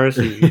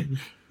embarrassing.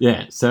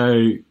 Yeah,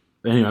 so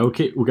anyway,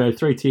 we'll go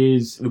 3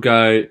 tiers. We'll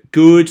go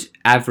good,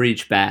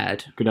 average,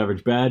 bad. Good,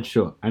 average, bad,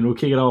 sure. And we'll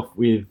kick it off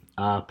with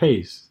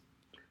peas.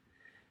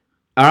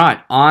 All right,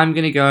 I'm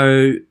going to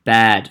go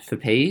bad for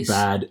peas.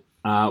 Bad.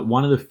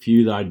 One of the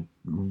few that I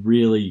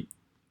really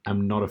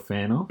am not a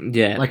fan of.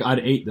 Yeah. Like, I'd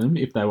eat them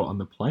if they were on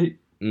the plate,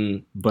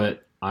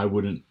 but I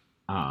wouldn't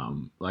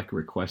like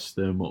request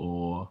them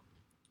or...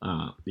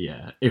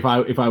 if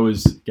I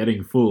was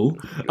getting full,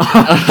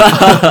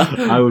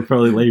 I would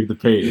probably leave the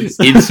peas.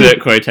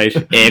 Insert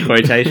air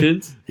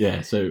quotations.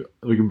 Yeah, so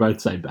we can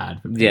both say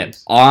bad for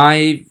peas.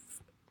 Yeah,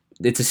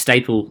 it's a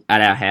staple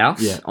at our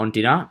house on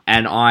dinner,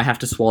 and I have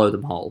to swallow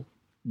them whole.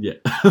 Yeah,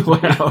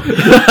 wow.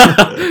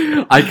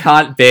 I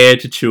can't bear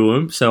to chew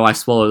them, so I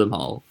swallow them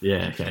whole.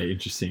 Yeah, okay,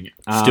 interesting.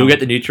 Still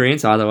get the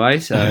nutrients either way.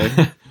 So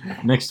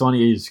next one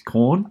is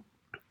corn.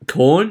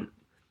 Corn.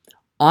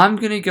 I'm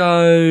gonna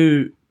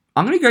go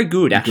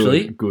good,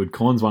 actually. Good.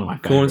 Corn's one of my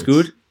favorites. Corn's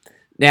good.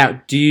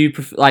 Now, do you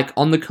prefer like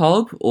on the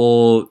cob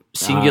or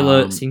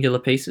singular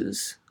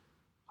pieces?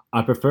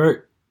 I prefer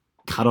it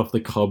cut off the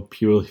cob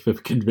purely for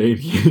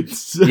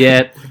convenience.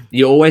 Yeah,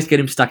 you always get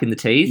them stuck in the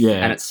teeth.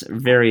 Yeah, and it's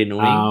very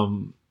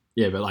annoying.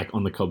 Yeah, but like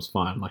on the cob's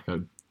fine. Like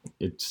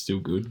it's still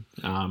good.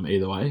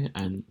 Either way,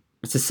 and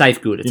it's a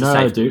safe good. It's you know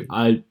a safe what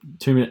I do?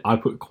 2 minute. I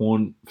put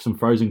some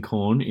frozen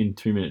corn in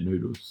 2-minute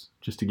noodles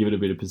just to give it a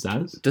bit of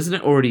pizzazz. Doesn't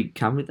it already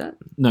come with that?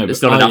 No,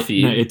 it's not enough for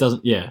you. No, it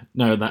doesn't. Yeah,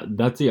 no,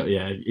 that's it.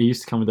 Yeah, it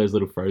used to come with those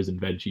little frozen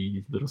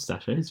veggie little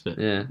sachets, but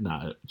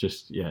no,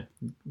 just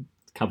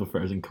cup of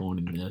frozen corn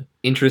in the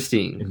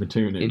interesting in the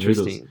 2-minute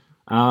interesting.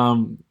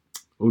 Noodles.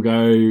 We'll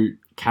go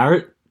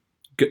carrot.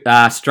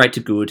 Straight to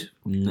good.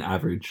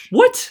 Average.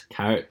 What?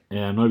 Carrot.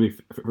 Yeah, I'm not a big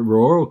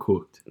raw or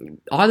cooked.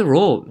 Either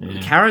or. Yeah.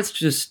 Carrots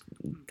just.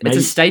 It's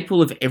a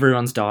staple of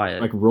everyone's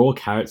diet. Like raw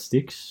carrot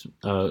sticks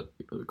are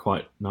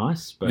quite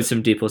nice. But with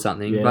some dip or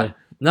something. Yeah. But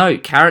no,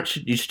 carrot,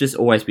 you should just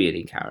always be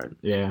eating carrot.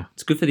 Yeah.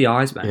 It's good for the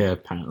eyes, mate. Yeah,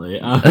 apparently.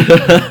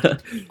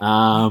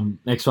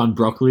 Next one,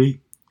 broccoli.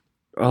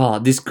 Oh,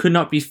 this could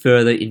not be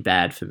further in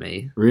bad for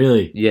me.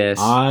 Really? Yes.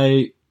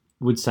 I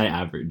would say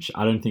average.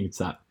 I don't think it's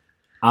that.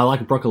 I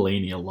like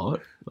broccolini a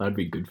lot. That'd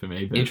be good for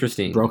me. But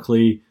Interesting.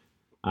 Broccoli,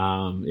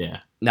 yeah.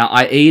 Now,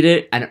 I eat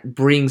it, and it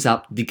brings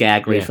up the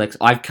gag Yeah. reflex.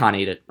 I can't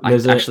eat it.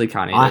 There's Actually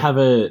can't eat I it. have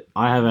a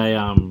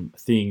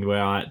thing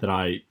where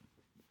I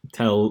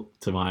tell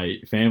to my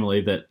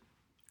family that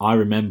I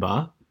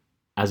remember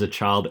as a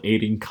child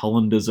eating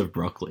colanders of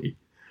broccoli.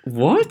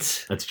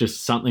 What? That's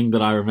just something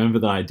that I remember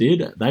that I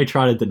did. They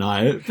try to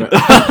deny it, but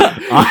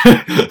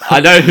I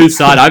know whose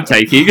side I'm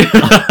taking.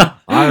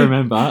 I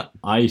remember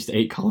I used to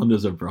eat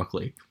colanders of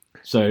broccoli.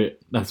 So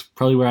that's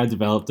probably where I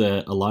developed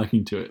a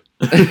liking to it.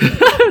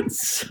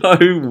 It's so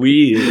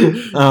weird.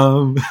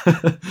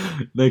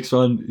 Next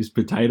one is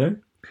potato.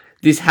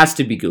 This has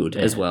to be good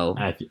as Yeah. well.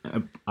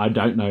 I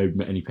don't know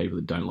many people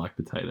that don't like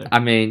potato. I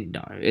mean,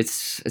 no,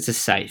 it's a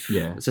safe.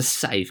 Yeah. It's a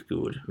safe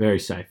good. Very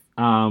safe.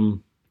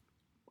 We'll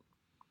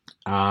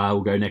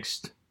go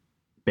next.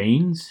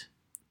 Beans.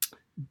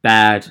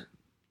 Bad.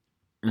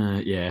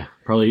 Yeah,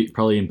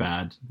 probably in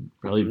bad.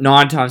 Probably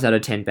 9 times out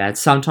of 10 bad.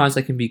 Sometimes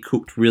they can be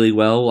cooked really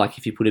well, like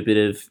if you put a bit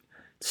of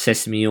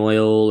sesame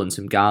oil and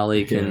some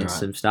garlic Yeah, and right.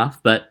 some stuff.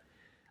 But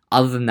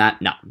other than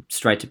that, no,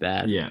 straight to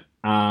bad. yeah.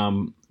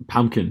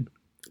 Pumpkin.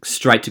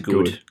 Straight to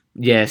good. Good.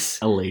 Yes.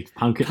 Elite.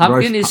 Pumpkin.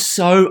 Pumpkin roast is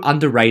so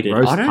underrated.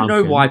 roast I don't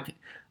know pumpkin. why.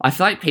 I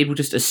feel like people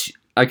just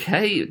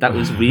okay, that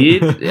was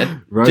weird. Yeah,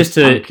 roast just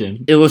to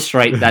pumpkin.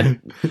 illustrate that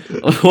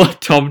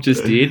what Tom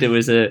just did, there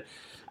was an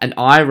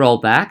eye roll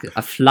back,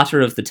 a flutter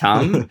of the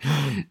tongue,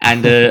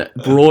 and a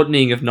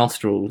broadening of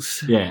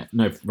nostrils. Yeah,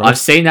 no. I've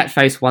Roast, seen that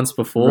face once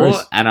before,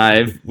 Roast- and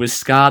I was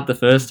scarred the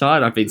first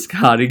time. I've been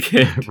scarred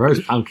again.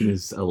 roast pumpkin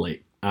is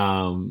elite.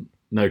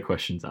 No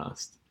questions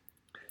asked.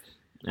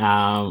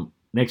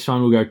 Next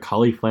one we'll go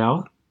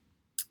cauliflower.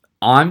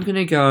 I'm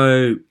gonna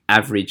go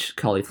average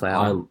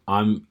cauliflower.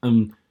 I'm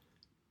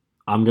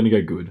gonna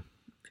go good.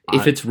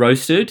 If it's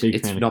roasted, big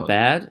it's fan of not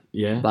bad,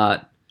 Yeah,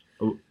 but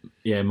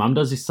yeah. Mum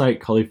does this like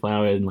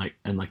cauliflower and like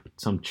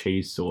some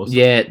cheese sauce.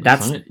 yeah, on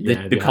that's it. the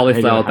Yeah, have you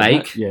cauliflower had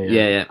that? bake.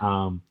 Yeah,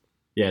 yeah.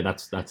 Yeah,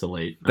 that's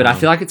elite. But I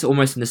feel like it's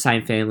almost in the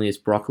same family as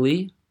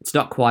broccoli. It's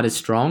not quite as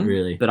strong,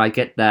 Really? but I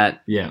get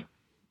that yeah,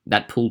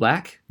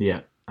 pullback.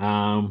 yeah.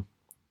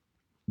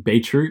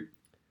 Beetroot.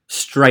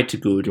 Straight to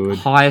good. Good.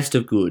 Highest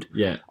of good.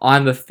 Yeah,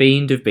 I'm a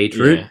fiend of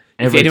beetroot. yeah.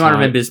 If Every anyone time-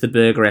 remembers the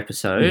burger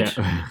episode,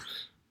 Yeah.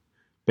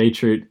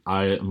 Beetroot.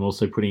 I am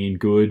also putting in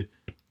good.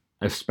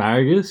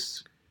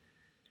 Asparagus.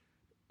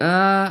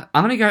 I'm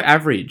gonna go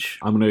average.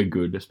 I'm gonna go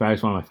good. Asparagus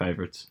is one of my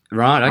favorites.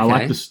 Right. Okay. I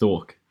like the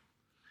stalk.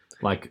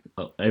 Like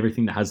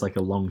everything that has like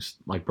a long,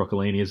 like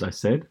broccolini, as I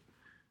said,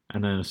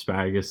 and then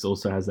asparagus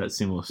also has that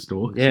similar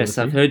stalk. Yes,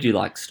 sort I've of heard you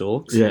like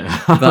stalks. thing.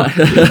 Yeah,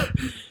 But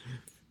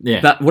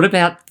yeah. but what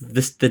about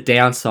the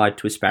downside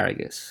to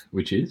asparagus?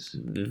 Which is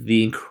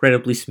The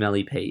incredibly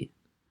smelly pea.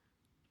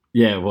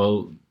 yeah.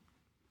 Well,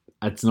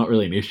 it's not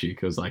really an issue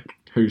because like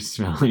who's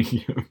smelling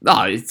you?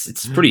 Oh,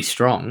 it's pretty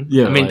strong.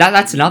 Yeah, I mean like-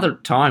 that's another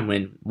time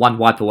when one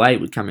wipe away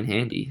would come in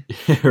handy.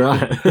 Yeah,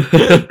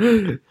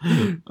 right.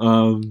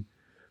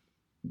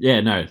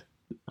 Yeah, no.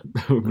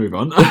 We'll move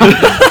on.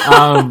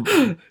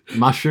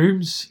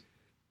 Mushrooms.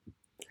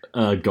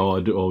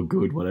 God or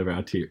good, whatever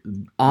our tier.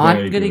 I'm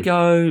Very gonna good.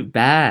 go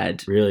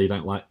bad. Really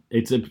don't like.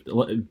 It's a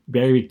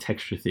very big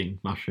texture thing.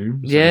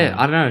 Mushrooms. Yeah,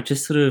 I don't know.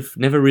 Just sort of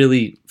never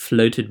really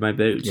floated my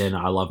boat. Yeah, no,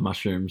 I love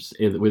mushrooms.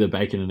 Either with a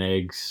bacon and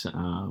eggs,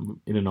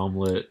 in an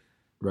omelette,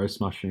 roast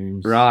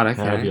mushrooms. Right,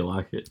 okay. However you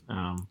like it.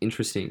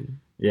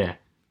 Interesting. Yeah.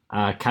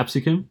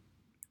 Capsicum.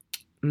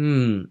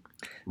 Hmm.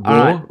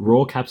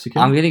 Raw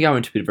capsicum. I'm gonna go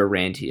into a bit of a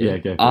rant here. Yeah,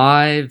 go for it.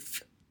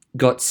 I've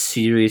got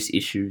serious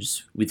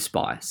issues with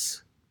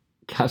spice.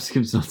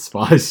 Capsicum's not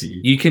spicy.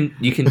 You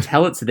can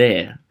tell it's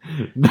there.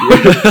 No,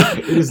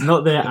 it is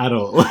not there at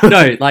all.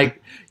 No,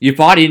 like you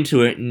bite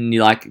into it and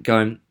you're like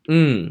going,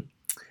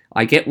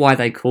 I get why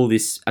they call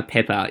this a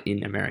pepper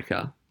in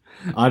America.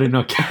 I did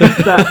not get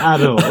that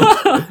at all.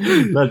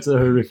 That's a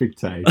horrific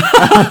take.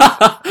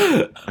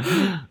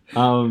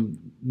 No.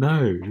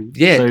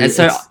 Yeah, and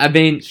so it's I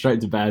mean,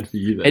 straight to bad for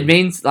you then. it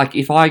means like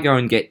if I go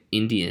and get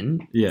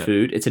Indian Yeah.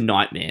 food, it's a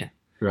nightmare.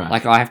 right.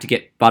 Like I have to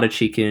get butter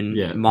chicken,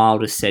 Yeah.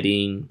 milder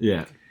setting.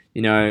 yeah,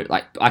 You know,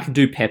 like I can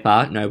do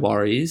pepper, no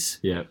worries.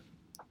 yeah.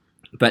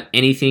 But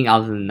anything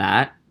other than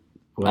that,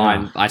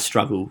 Wow. I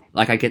struggle.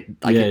 Like I get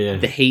Yeah.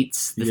 the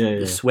heats, Yeah, yeah.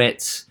 the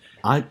sweats.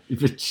 But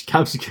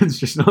capsicum's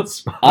just not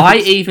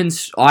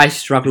spicy. I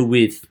struggle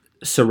with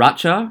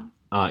sriracha.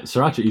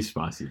 Sriracha is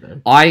spicy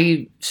though.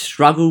 I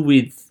struggle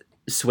with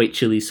sweet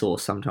chili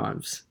sauce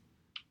sometimes.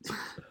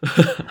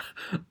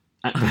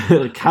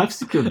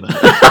 Capsicum though.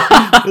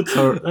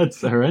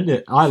 That's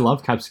horrendous. I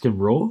love capsicum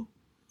raw.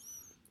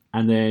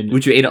 And then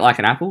Would you eat it like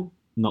an apple?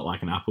 not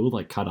like an apple,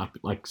 like cut up,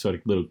 like sort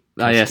of little.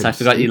 Oh yes, I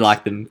capsicum forgot you sticks.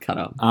 like them cut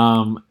up.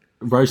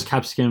 Roast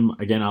capsicum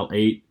again. I'll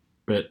eat,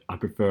 but I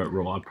prefer it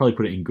raw. I'd probably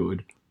put it in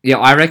good. Yeah,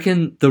 I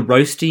reckon the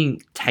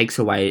roasting takes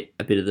away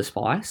a bit of the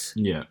spice,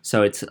 Yeah,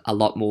 so it's a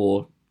lot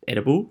more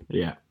edible.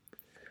 yeah,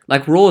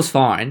 Like raw is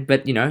fine,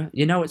 but you know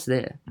it's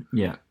there.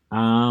 yeah.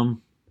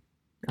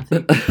 I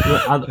think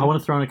I want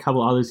to throw in a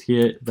couple others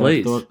here. That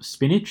Please. I thought.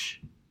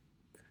 Spinach.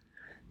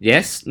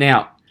 Yes.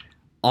 Now,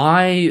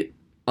 I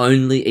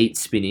only eat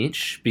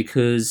spinach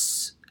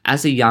because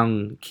as a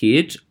young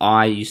kid,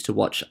 I used to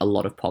watch a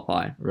lot of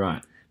Popeye.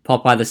 Right.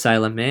 Popeye the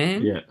Sailor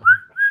Man. Yeah.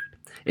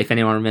 If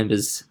anyone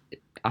remembers,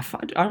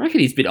 I reckon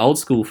he's a bit old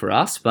school for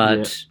us,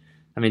 but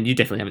I mean, you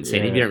definitely haven't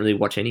seen him. Yeah. You don't really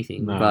watch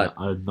anything. No, But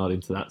I'm not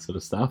into that sort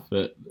of stuff.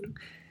 But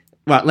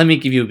right, let me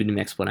give you a bit of an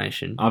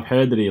explanation. I've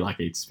heard that he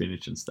eats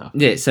spinach and stuff.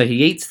 Yeah, so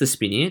he eats the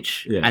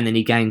spinach, Yeah. and then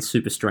he gains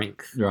super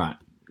strength, Right.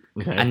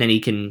 Okay. and then he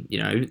can,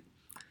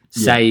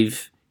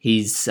 save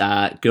his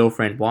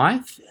girlfriend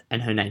wife,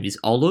 and her name is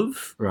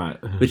Olive, right.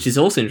 which is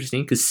also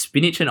interesting because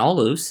spinach and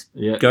olives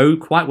Yeah. go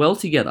quite well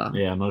together.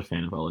 Yeah, I'm not a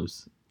fan of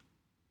olives.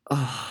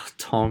 Oh,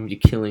 Tom, you're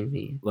killing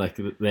me. Like,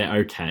 they're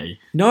okay.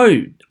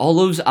 No,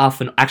 olives are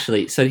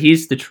actually. So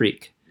here's the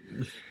trick.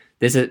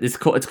 It's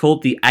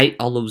called the 8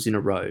 olives in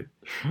a row.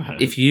 Right.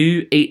 If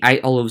you eat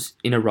 8 olives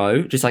in a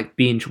row, just like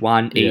binge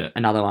one, eat Yeah.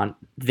 another one,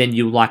 then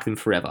you'll like them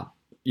forever.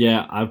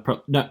 Yeah,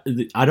 no,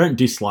 I don't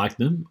dislike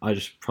them. I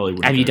just probably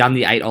wouldn't. Have you go- done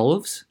the 8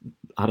 olives?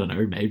 I don't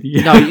know,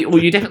 maybe. No,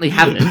 you definitely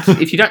haven't.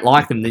 If you don't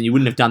like them, then you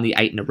wouldn't have done the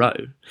 8 in a row.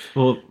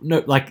 Well,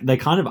 no, like, they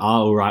kind of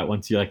are alright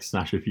once you,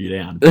 smash a few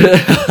down.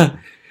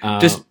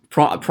 Just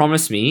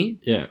promise me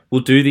Yeah,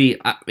 we'll do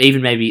the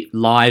even maybe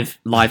live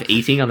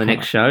eating on the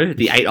next show,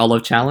 the 8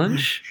 olive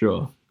challenge.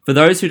 sure. For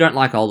those who don't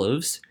like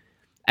olives,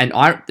 and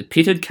the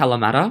pitted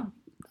Kalamata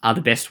are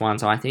the best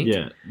ones, I think.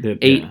 Yeah,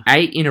 Eat yeah,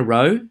 8 in a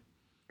row,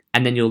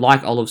 and then you'll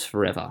like olives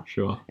forever.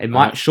 sure. It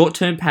might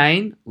short-term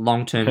pain,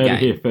 long-term Heard it gain.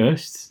 here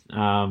first. 8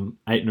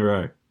 in a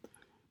row.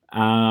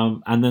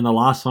 And then the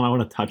last one I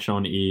want to touch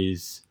on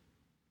is...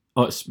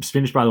 Oh,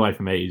 spinach, by the way,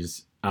 for me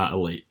is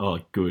elite. Oh,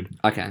 good.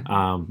 Okay.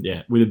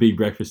 Yeah, with a big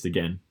breakfast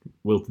again.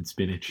 Wilted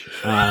spinach.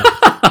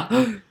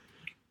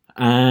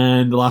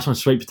 And the last one,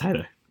 sweet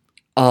potato.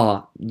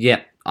 Oh,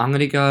 yeah. I'm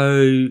gonna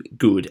go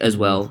good as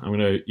well. I'm going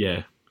to,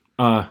 yeah.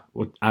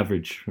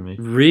 Average for me.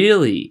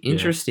 Really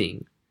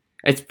interesting.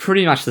 It's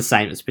pretty much the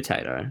same as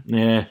potato.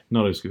 Yeah,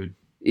 not as good.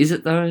 Is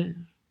it though?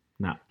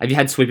 No. Have you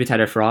had sweet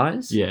potato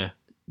fries? Yeah.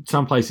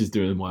 Some places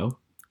do them well.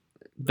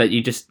 But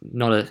you just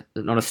not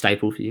a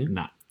staple for you.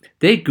 Nah.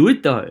 They're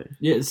good though.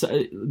 Yeah, so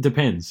it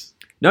depends.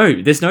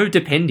 No, there's no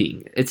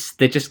depending.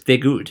 They're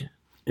good.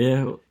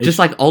 Yeah. Just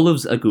like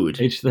olives are good.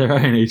 Each their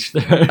own, each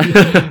their own.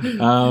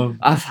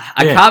 I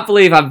Yeah. can't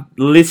believe I'm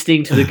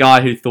listening to the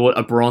guy who thought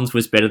a bronze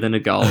was better than a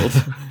gold.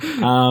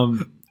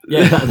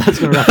 Yeah, that's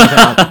going to wrap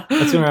up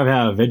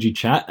our veggie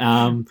chat.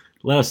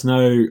 Let us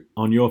know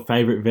on your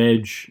favourite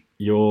veg,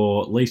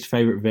 your least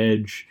favourite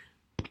veg,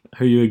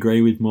 who you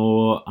agree with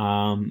more,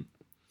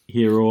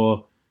 here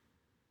or...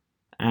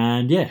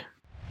 And yeah.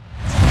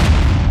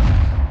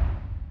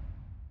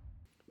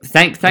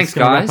 Thanks, That's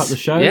gonna guys. wrap up the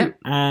show. Yeah.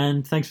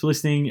 And thanks for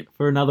listening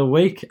for another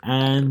week.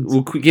 And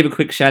We'll give a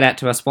quick shout out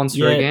to our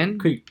sponsor again.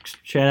 quick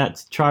shout out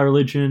to Try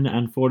Religion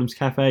and Fordham's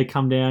Cafe.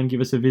 Come down, give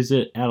us a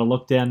visit. Out of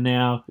lockdown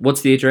now.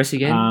 What's the address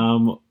again?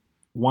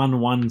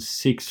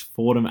 116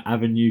 Fordham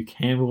Avenue,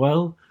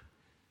 Camberwell.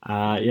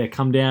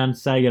 Come down,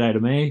 say good day to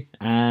me,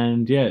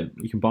 and yeah,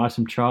 you can buy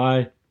some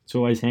chai. It's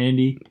always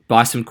handy.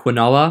 Buy some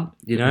quinoa,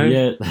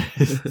 Yeah.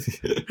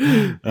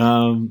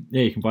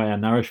 You can buy our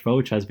Nourish Bowl,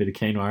 which has a bit of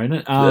quinoa in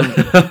it,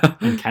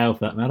 and kale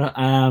for that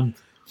matter.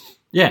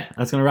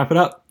 That's gonna wrap it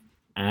up.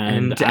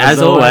 And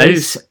as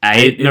always,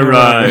 8 in a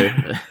row.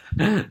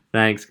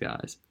 Thanks,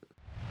 guys.